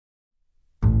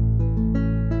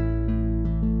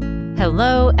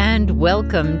Hello and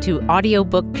welcome to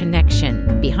Audiobook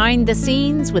Connection, behind the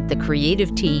scenes with the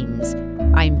creative teams.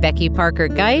 I'm Becky Parker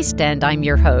Geist and I'm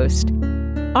your host.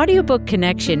 Audiobook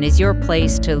Connection is your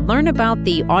place to learn about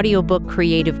the audiobook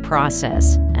creative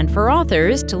process and for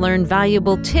authors to learn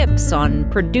valuable tips on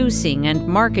producing and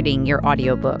marketing your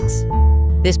audiobooks.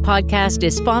 This podcast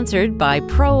is sponsored by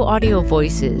Pro Audio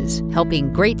Voices,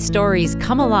 helping great stories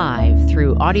come alive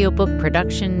through audiobook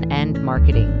production and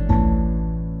marketing.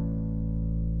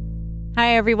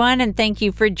 Hi, everyone, and thank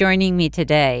you for joining me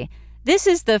today. This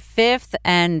is the fifth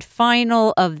and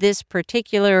final of this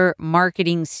particular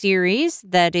marketing series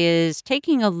that is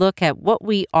taking a look at what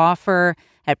we offer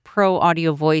at Pro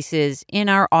Audio Voices in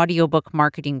our Audiobook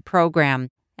Marketing Program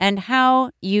and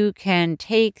how you can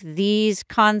take these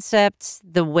concepts,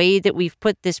 the way that we've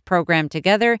put this program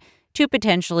together, to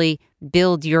potentially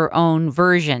build your own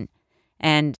version.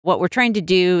 And what we're trying to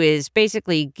do is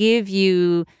basically give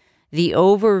you the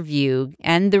overview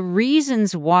and the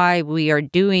reasons why we are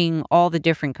doing all the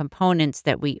different components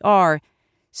that we are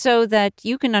so that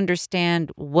you can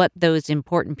understand what those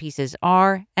important pieces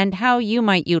are and how you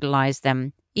might utilize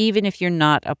them, even if you're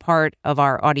not a part of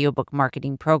our audiobook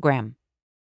marketing program.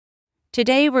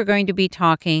 Today, we're going to be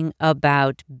talking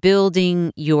about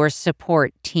building your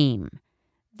support team.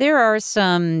 There are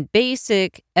some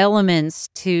basic elements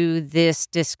to this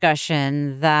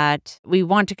discussion that we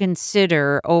want to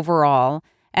consider overall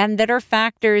and that are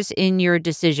factors in your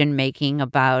decision-making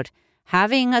about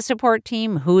having a support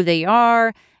team, who they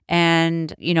are,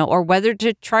 and, or whether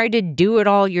to try to do it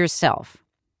all yourself.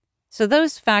 So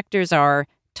those factors are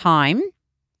time,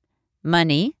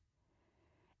 money,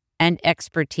 and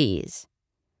expertise.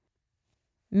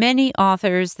 Many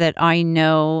authors that I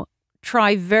know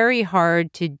try very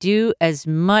hard to do as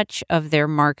much of their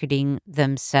marketing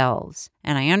themselves.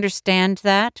 And I understand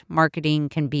that marketing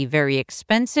can be very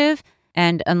expensive,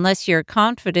 and unless you're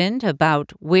confident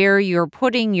about where you're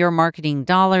putting your marketing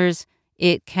dollars,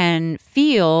 it can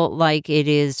feel like it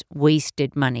is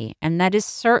wasted money. And that is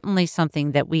certainly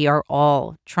something that we are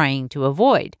all trying to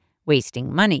avoid,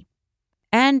 wasting money.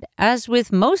 And as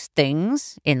with most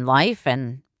things in life,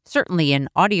 and certainly in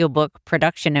audiobook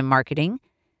production and marketing,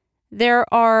 there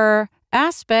are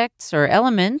aspects or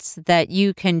elements that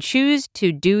you can choose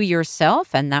to do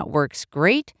yourself, and that works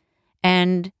great.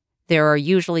 And there are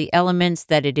usually elements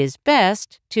that it is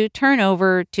best to turn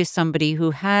over to somebody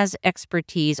who has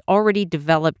expertise already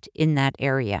developed in that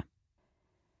area.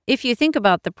 If you think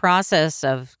about the process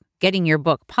of getting your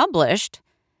book published,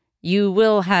 you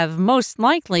will have most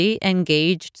likely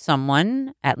engaged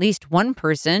someone, at least one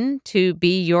person, to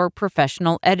be your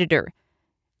professional editor.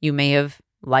 You may have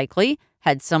likely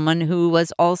had someone who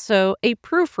was also a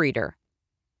proofreader.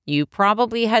 You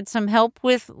probably had some help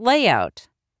with layout,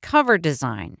 cover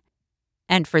design.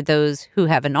 And for those who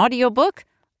have an audiobook,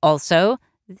 also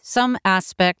some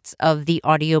aspects of the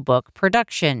audiobook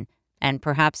production. And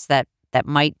perhaps that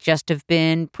might just have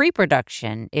been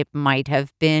pre-production. It might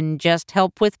have been just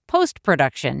help with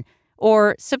post-production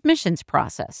or submissions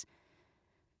process.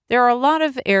 There are a lot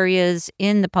of areas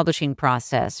in the publishing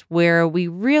process where we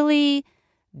really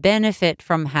benefit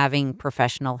from having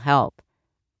professional help.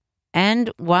 And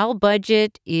while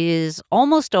budget is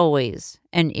almost always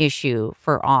an issue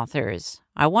for authors,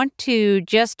 I want to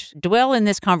just dwell in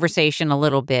this conversation a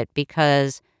little bit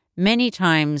because many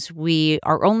times we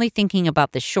are only thinking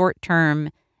about the short term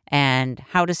and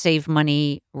how to save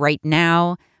money right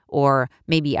now, or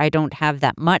maybe I don't have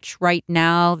that much right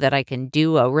now that I can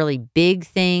do a really big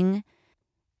thing.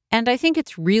 And I think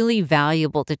it's really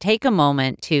valuable to take a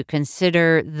moment to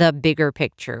consider the bigger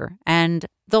picture and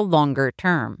the longer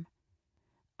term.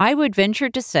 I would venture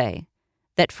to say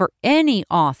that for any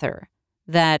author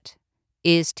that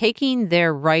is taking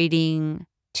their writing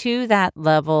to that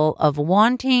level of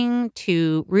wanting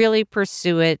to really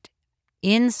pursue it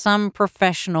in some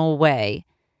professional way,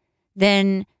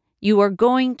 then you are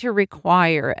going to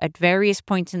require at various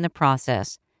points in the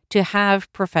process to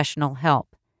have professional help.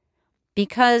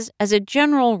 Because as a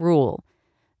general rule,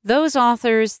 those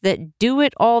authors that do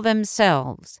it all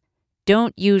themselves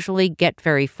don't usually get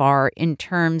very far in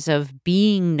terms of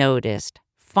being noticed,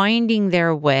 finding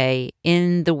their way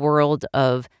in the world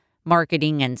of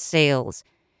marketing and sales.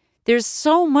 There's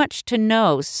so much to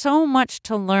know, so much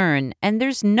to learn, and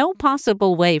there's no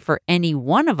possible way for any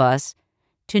one of us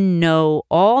to know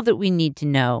all that we need to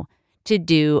know to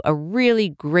do a really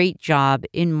great job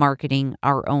in marketing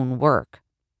our own work.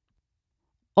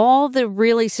 All the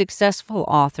really successful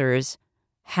authors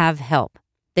have help.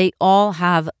 They all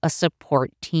have a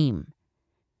support team.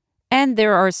 And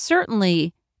there are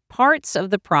certainly parts of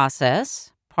the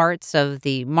process, parts of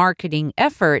the marketing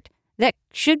effort that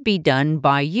should be done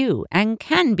by you and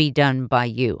can be done by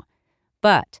you.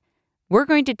 But we're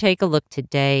going to take a look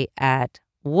today at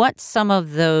what some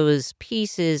of those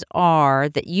pieces are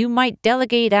that you might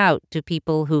delegate out to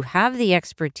people who have the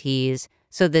expertise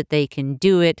so that they can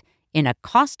do it in a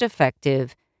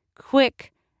cost-effective,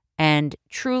 quick, and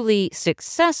truly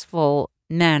successful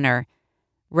manner,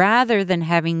 rather than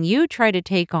having you try to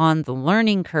take on the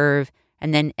learning curve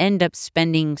and then end up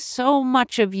spending so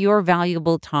much of your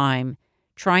valuable time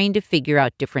trying to figure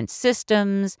out different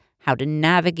systems, how to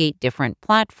navigate different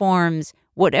platforms,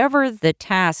 whatever the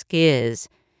task is.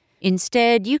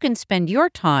 Instead, you can spend your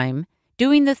time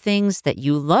doing the things that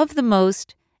you love the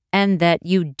most and that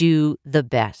you do the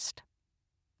best.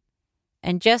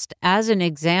 And just as an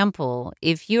example,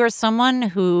 if you're someone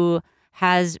who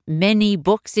has many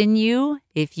books in you,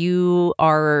 if you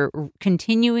are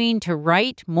continuing to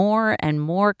write more and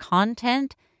more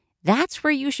content, that's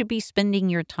where you should be spending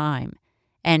your time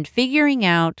and figuring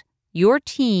out your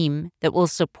team that will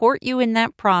support you in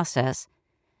that process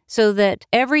so that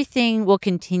everything will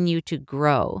continue to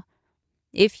grow.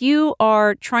 If you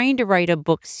are trying to write a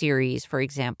book series, for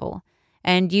example,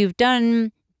 and you've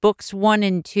done books 1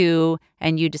 and 2,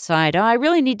 and you decide, I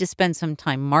really need to spend some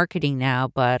time marketing now,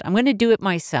 but I'm going to do it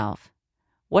myself.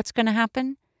 What's going to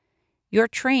happen? Your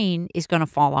train is going to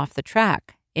fall off the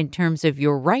track in terms of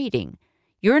your writing.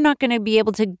 You're not going to be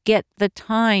able to get the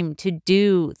time to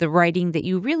do the writing that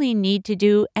you really need to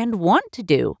do and want to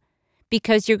do,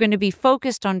 because you're going to be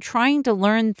focused on trying to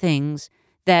learn things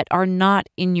that are not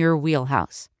in your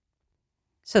wheelhouse.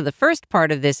 So the first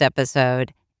part of this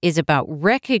episode is about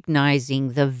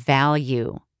recognizing the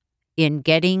value in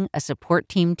getting a support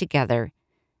team together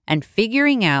and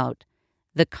figuring out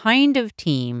the kind of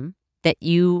team that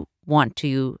you want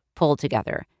to pull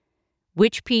together,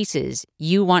 which pieces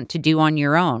you want to do on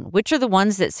your own, which are the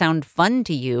ones that sound fun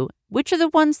to you, which are the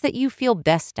ones that you feel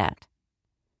best at.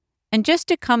 And just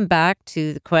to come back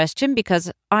to the question,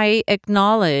 because I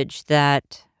acknowledge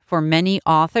that for many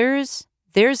authors,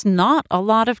 there's not a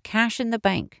lot of cash in the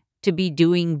bank to be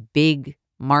doing big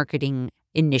marketing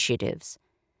initiatives.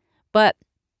 But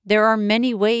there are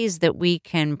many ways that we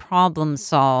can problem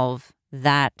solve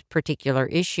that particular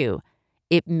issue.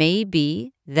 It may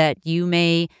be that you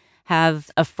may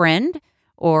have a friend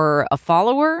or a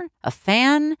follower, a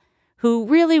fan, who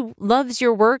really loves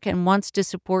your work and wants to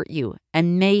support you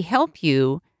and may help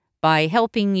you by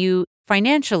helping you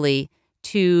financially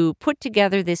to put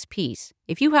together this piece.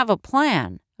 If you have a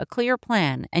plan, a clear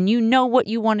plan, and you know what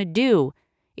you want to do,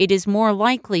 it is more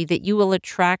likely that you will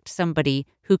attract somebody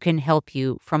who can help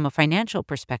you from a financial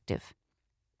perspective.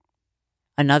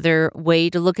 Another way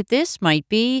to look at this might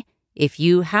be if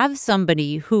you have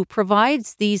somebody who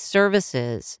provides these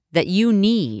services that you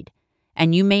need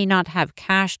and you may not have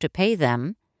cash to pay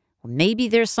them, maybe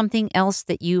there's something else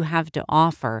that you have to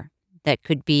offer that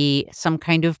could be some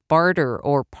kind of barter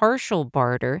or partial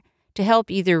barter to help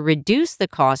either reduce the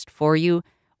cost for you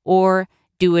or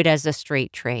do it as a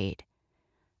straight trade.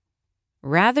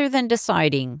 Rather than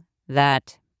deciding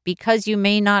that because you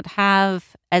may not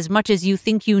have as much as you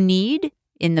think you need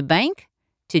in the bank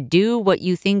to do what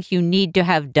you think you need to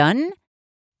have done,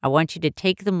 I want you to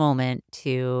take the moment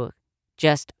to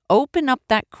just open up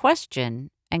that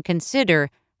question and consider,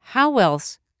 how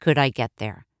else could I get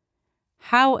there?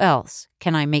 How else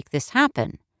can I make this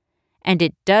happen? And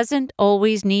it doesn't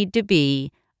always need to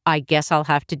be, I guess I'll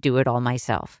have to do it all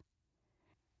myself.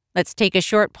 Let's take a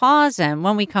short pause, and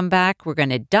when we come back, we're going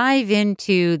to dive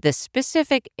into the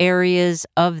specific areas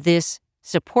of this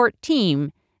support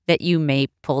team that you may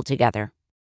pull together.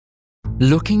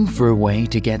 Looking for a way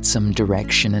to get some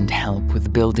direction and help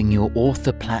with building your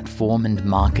author platform and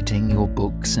marketing your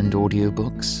books and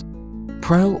audiobooks?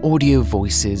 Pro Audio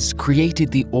Voices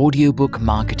created the Audiobook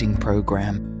Marketing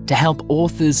Program to help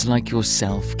authors like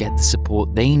yourself get the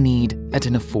support they need at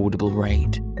an affordable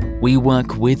rate. We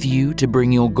work with you to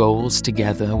bring your goals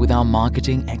together with our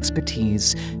marketing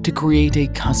expertise to create a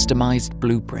customized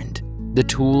blueprint, the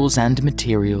tools and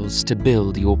materials to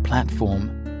build your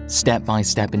platform,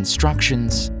 step-by-step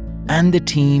instructions, and the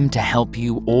team to help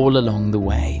you all along the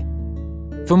way.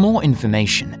 For more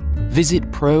information, visit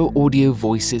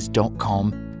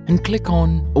proaudiovoices.com and click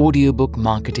on Audiobook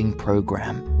Marketing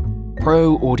Program.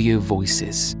 Pro Audio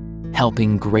Voices,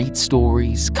 helping great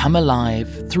stories come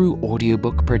alive through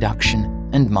audiobook production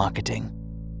and marketing.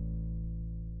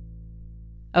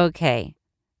 Okay,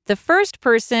 the first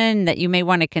person that you may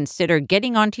want to consider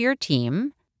getting onto your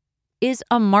team is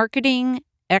a marketing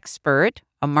expert,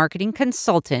 a marketing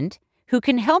consultant who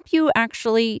can help you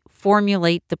actually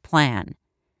formulate the plan.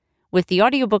 With the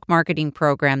Audiobook Marketing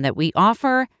Program that we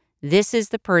offer, This is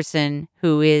the person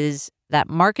who is that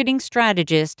marketing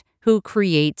strategist who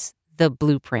creates the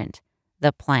blueprint,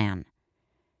 the plan.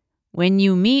 When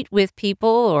you meet with people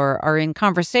or are in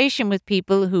conversation with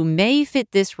people who may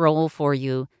fit this role for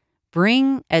you,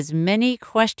 bring as many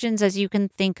questions as you can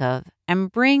think of,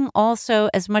 and bring also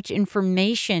as much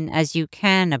information as you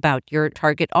can about your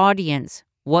target audience,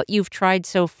 what you've tried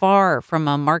so far from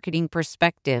a marketing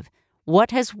perspective, what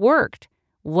has worked,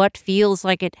 what feels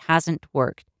like it hasn't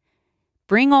worked.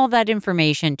 Bring all that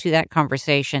information to that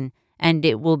conversation, and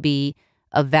it will be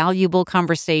a valuable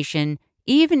conversation,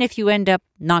 even if you end up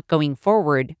not going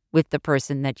forward with the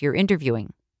person that you're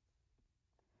interviewing.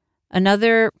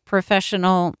 Another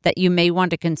professional that you may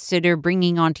want to consider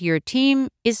bringing onto your team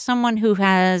is someone who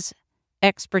has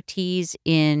expertise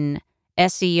in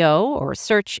SEO or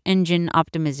search engine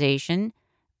optimization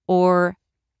or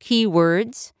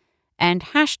keywords and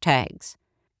hashtags.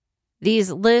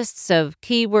 These lists of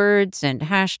keywords and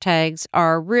hashtags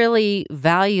are really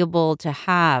valuable to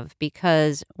have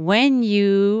because when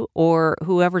you or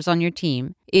whoever's on your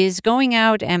team is going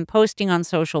out and posting on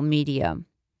social media,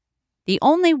 the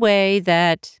only way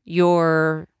that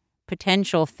your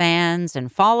potential fans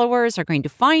and followers are going to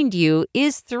find you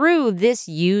is through this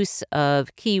use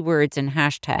of keywords and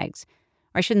hashtags.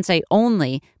 I shouldn't say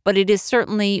only, but it is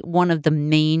certainly one of the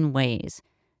main ways.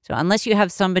 So unless you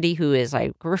have somebody who is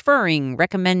like referring,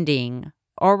 recommending,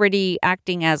 already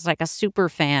acting as like a super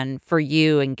fan for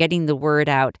you and getting the word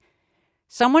out,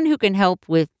 someone who can help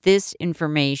with this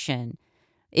information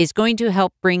is going to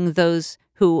help bring those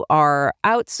who are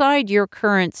outside your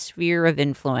current sphere of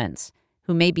influence,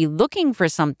 who may be looking for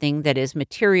something that is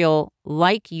material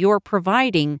like you're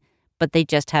providing, but they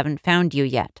just haven't found you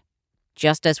yet.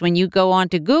 Just as when you go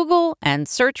onto Google and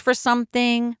search for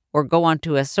something or go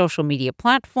onto a social media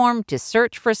platform to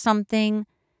search for something,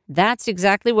 that's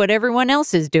exactly what everyone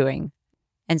else is doing.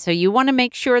 And so you want to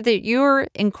make sure that you're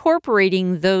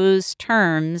incorporating those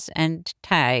terms and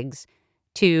tags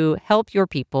to help your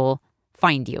people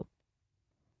find you.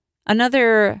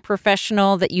 Another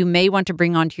professional that you may want to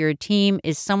bring onto your team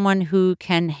is someone who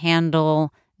can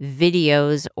handle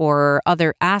videos or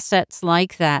other assets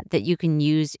like that you can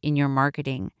use in your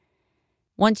marketing.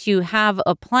 Once you have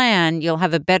a plan, you'll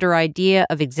have a better idea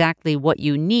of exactly what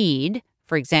you need.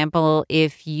 For example,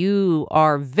 if you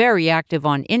are very active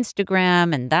on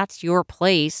Instagram and that's your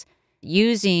place,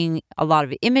 using a lot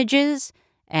of images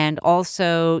and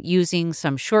also using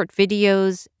some short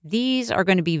videos, these are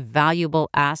going to be valuable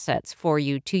assets for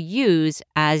you to use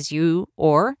as you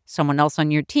or someone else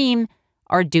on your team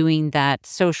are doing that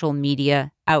social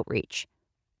media outreach.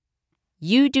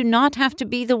 You do not have to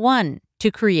be the one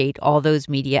to create all those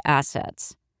media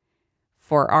assets.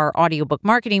 For our audiobook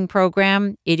marketing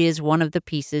program, it is one of the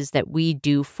pieces that we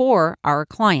do for our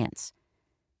clients.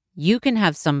 You can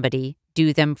have somebody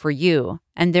do them for you.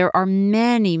 And there are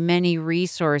many, many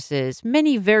resources,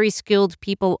 many very skilled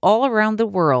people all around the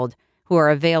world who are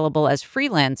available as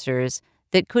freelancers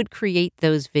that could create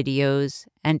those videos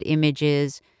and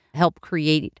images, help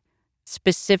create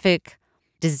specific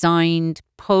designed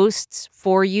posts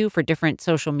for you for different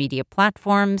social media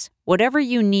platforms. Whatever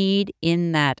you need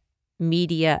in that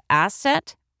media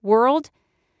asset world,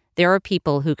 there are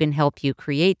people who can help you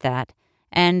create that.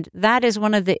 And that is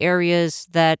one of the areas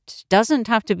that doesn't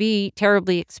have to be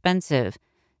terribly expensive.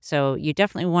 So you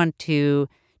definitely want to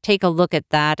take a look at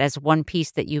that as one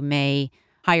piece that you may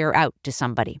hire out to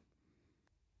somebody.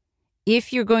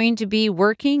 If you're going to be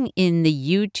working in the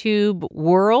YouTube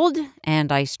world,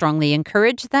 and I strongly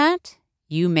encourage that,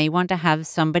 you may want to have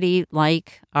somebody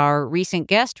like our recent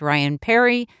guest, Ryan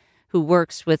Perry, who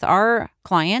works with our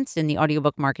clients in the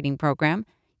Audiobook Marketing Program.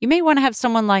 You may want to have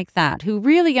someone like that who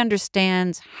really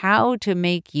understands how to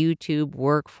make YouTube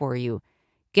work for you.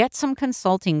 Get some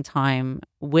consulting time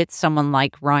with someone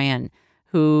like Ryan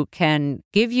who can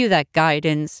give you that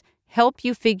guidance, help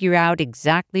you figure out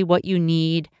exactly what you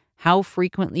need, how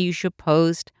frequently you should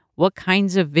post, what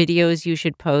kinds of videos you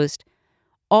should post.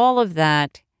 All of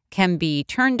that can be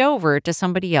turned over to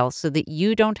somebody else so that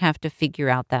you don't have to figure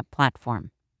out that platform.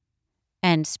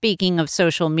 And speaking of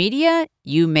social media,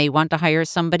 you may want to hire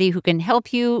somebody who can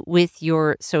help you with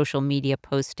your social media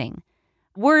posting.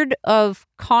 Word of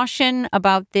caution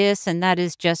about this, and that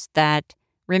is just that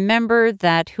remember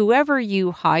that whoever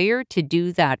you hire to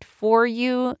do that for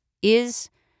you is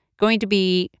going to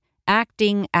be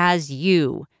acting as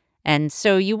you. And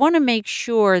so you want to make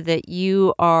sure that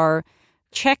you are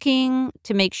checking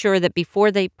to make sure that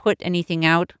before they put anything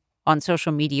out on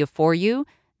social media for you,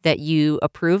 that you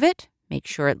approve it. Make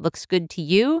sure it looks good to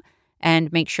you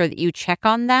and make sure that you check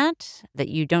on that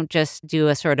you don't just do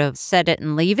a sort of set it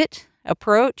and leave it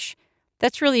approach,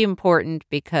 that's really important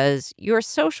because your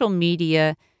social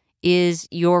media is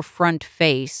your front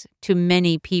face to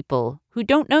many people who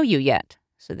don't know you yet.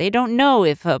 So they don't know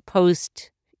if a post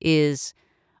is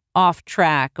off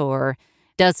track or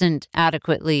doesn't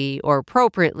adequately or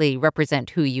appropriately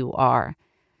represent who you are.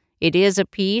 It is a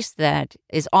piece that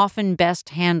is often best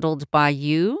handled by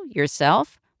you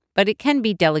yourself, but it can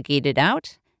be delegated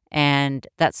out. And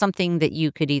that's something that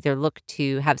you could either look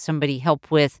to have somebody help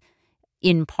with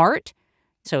in part.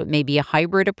 So it may be a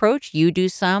hybrid approach. You do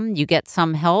some, you get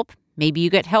some help. Maybe you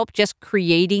get help just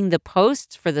creating the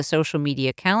posts for the social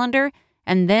media calendar.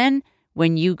 And then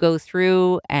when you go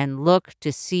through and look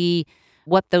to see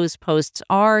what those posts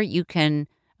are, you can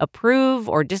approve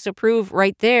or disapprove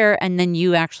right there, and then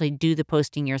you actually do the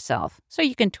posting yourself. So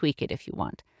you can tweak it if you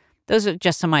want. Those are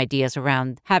just some ideas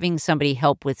around having somebody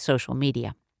help with social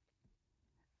media.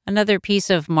 Another piece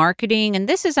of marketing, and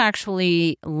this is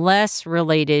actually less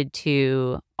related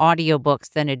to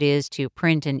audiobooks than it is to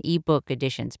print and ebook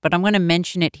editions, but I'm going to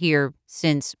mention it here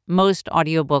since most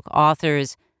audiobook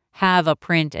authors have a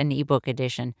print and ebook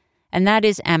edition, and that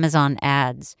is Amazon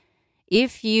ads.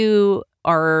 If you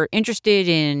are interested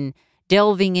in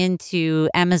delving into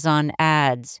Amazon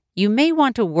ads, you may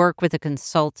want to work with a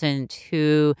consultant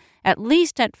who, at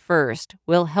least at first,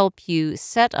 will help you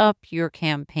set up your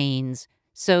campaigns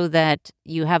so that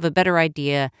you have a better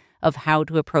idea of how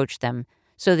to approach them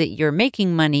so that you're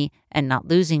making money and not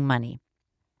losing money.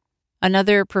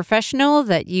 Another professional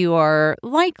that you are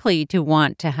likely to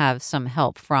want to have some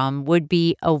help from would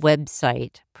be a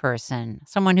website person,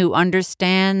 someone who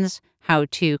understands how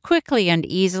to quickly and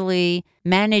easily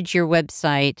manage your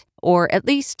website or at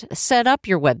least set up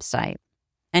your website.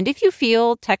 And if you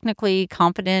feel technically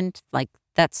competent, like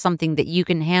that's something that you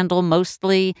can handle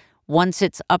mostly once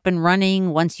it's up and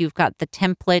running, once you've got the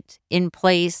template in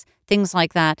place, things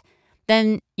like that,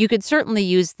 then you could certainly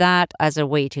use that as a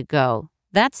way to go.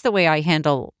 That's the way I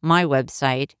handle my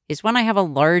website, is when I have a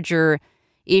larger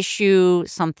issue,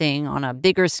 something on a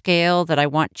bigger scale that I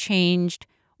want changed,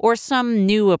 or some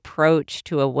new approach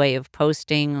to a way of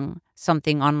posting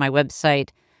something on my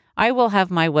website, I will have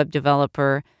my web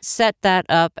developer set that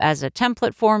up as a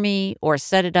template for me or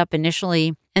set it up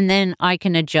initially, and then I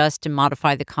can adjust and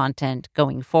modify the content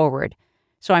going forward.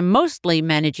 So I'm mostly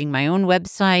managing my own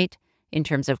website in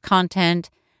terms of content,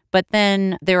 but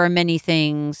then there are many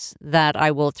things that I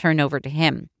will turn over to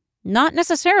him. Not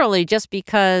necessarily just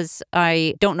because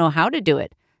I don't know how to do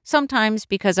it. Sometimes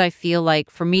because I feel like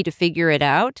for me to figure it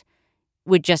out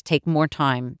would just take more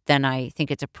time than I think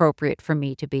it's appropriate for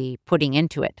me to be putting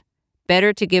into it.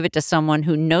 Better to give it to someone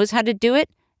who knows how to do it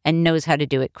and knows how to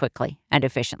do it quickly and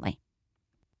efficiently.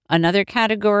 Another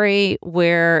category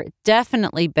where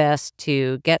definitely best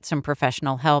to get some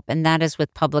professional help, and that is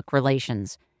with public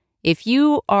relations. If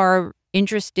you are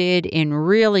interested in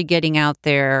really getting out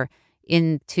there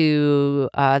into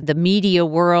the media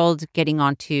world, getting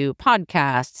onto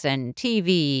podcasts and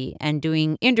TV and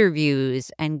doing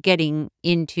interviews and getting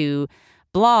into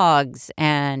blogs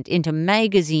and into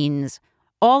magazines,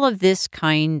 all of this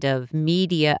kind of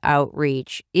media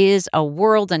outreach is a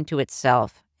world unto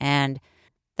itself. And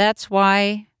that's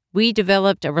why we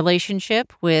developed a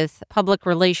relationship with a public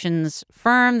relations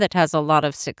firm that has a lot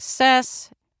of success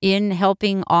in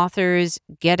helping authors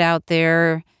get out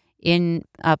there in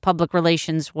a public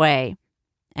relations way.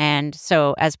 And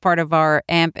so as part of our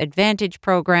AMP Advantage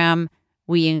program,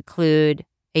 we include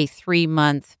a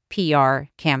 3-month PR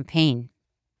campaign.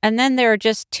 And then there are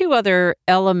just 2 other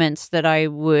elements that I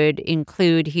would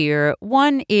include here.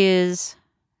 One is,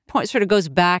 sort of goes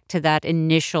back to that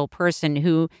initial person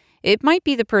who, it might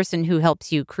be the person who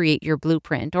helps you create your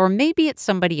blueprint, or maybe it's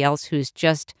somebody else who's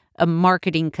just a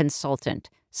marketing consultant,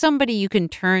 somebody you can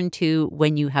turn to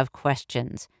when you have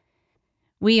questions.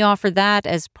 We offer that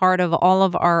as part of all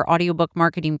of our audiobook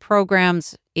marketing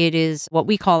programs. It is what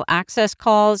we call access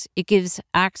calls. It gives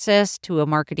access to a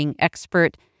marketing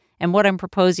expert. And what I'm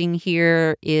proposing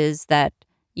here is that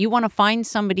you want to find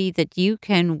somebody that you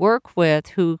can work with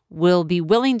who will be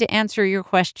willing to answer your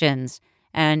questions,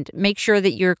 and make sure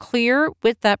that you're clear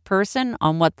with that person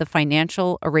on what the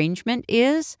financial arrangement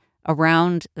is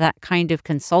around that kind of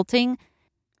consulting.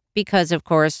 Because, of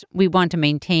course, we want to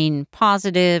maintain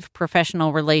positive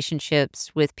professional relationships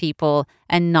with people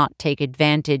and not take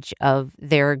advantage of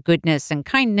their goodness and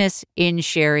kindness in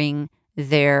sharing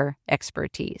their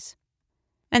expertise.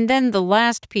 And then the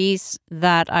last piece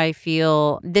that I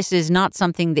feel, this is not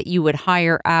something that you would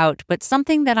hire out, but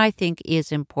something that I think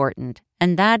is important,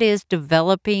 and that is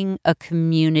developing a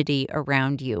community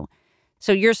around you.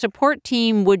 So your support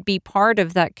team would be part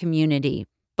of that community,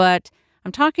 but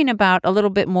I'm talking about a little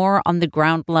bit more on the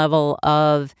ground level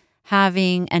of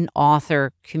having an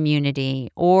author community,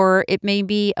 or it may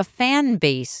be a fan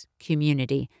base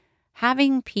community.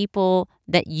 Having people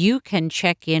that you can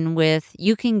check in with,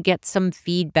 you can get some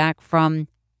feedback from.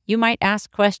 You might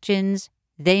ask questions,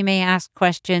 they may ask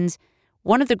questions.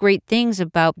 One of the great things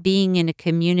about being in a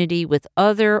community with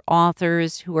other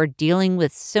authors who are dealing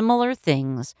with similar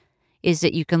things is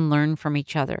that you can learn from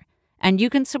each other and you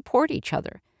can support each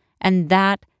other. And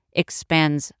that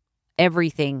expands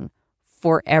everything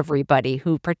for everybody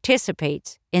who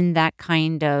participates in that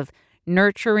kind of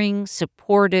nurturing,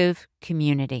 supportive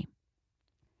community.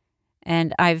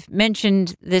 And I've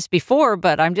mentioned this before,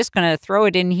 but I'm just going to throw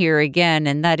it in here again,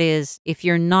 and that is, if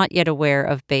you're not yet aware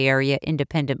of Bay Area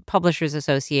Independent Publishers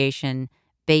Association,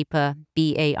 BAIPA,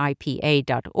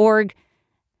 BAIPA.org,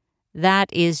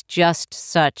 that is just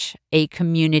such a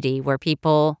community where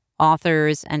people,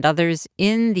 authors, and others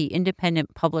in the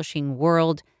independent publishing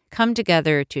world come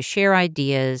together to share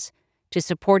ideas, to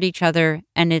support each other,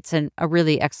 and it's a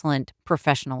really excellent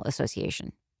professional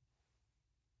association.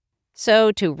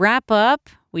 So to wrap up,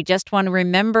 we just want to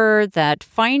remember that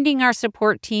finding our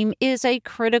support team is a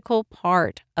critical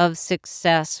part of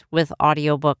success with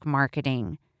audiobook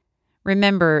marketing.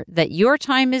 Remember that your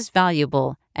time is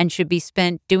valuable and should be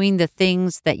spent doing the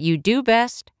things that you do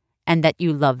best and that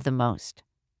you love the most.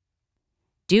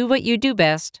 Do what you do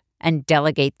best and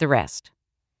delegate the rest.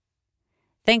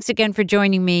 Thanks again for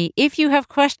joining me. If you have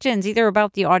questions either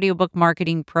about the Audiobook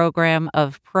Marketing Program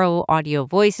of Pro Audio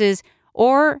Voices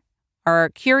or are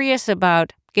curious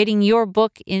about getting your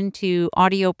book into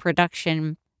audio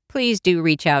production, please do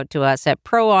reach out to us at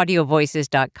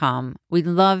proaudiovoices.com. We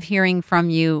love hearing from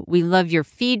you. We love your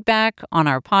feedback on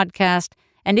our podcast.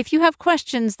 And if you have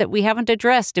questions that we haven't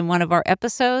addressed in one of our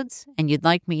episodes and you'd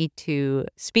like me to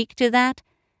speak to that,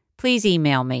 please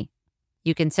email me.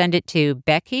 You can send it to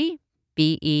Becky,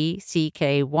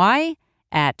 BECKY,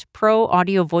 at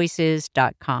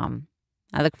proaudiovoices.com.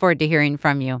 I look forward to hearing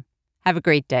from you. Have a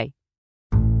great day.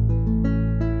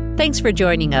 Thanks for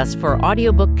joining us for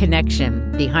Audiobook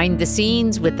Connection, behind the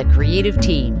scenes with the creative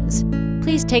teams.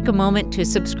 Please take a moment to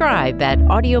subscribe at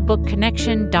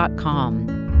audiobookconnection.com.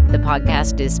 The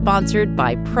podcast is sponsored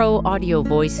by Pro Audio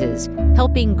Voices,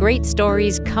 helping great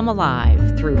stories come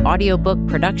alive through audiobook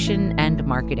production and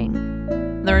marketing.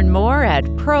 Learn more at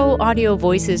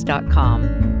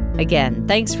proaudiovoices.com. Again,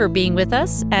 thanks for being with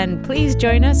us, and please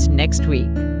join us next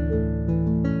week.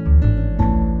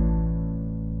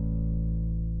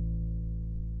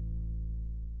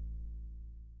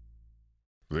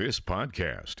 This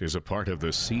podcast is a part of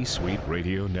the C-Suite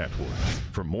Radio Network.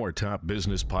 For more top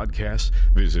business podcasts,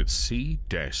 visit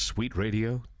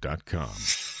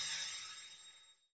c-suiteradio.com.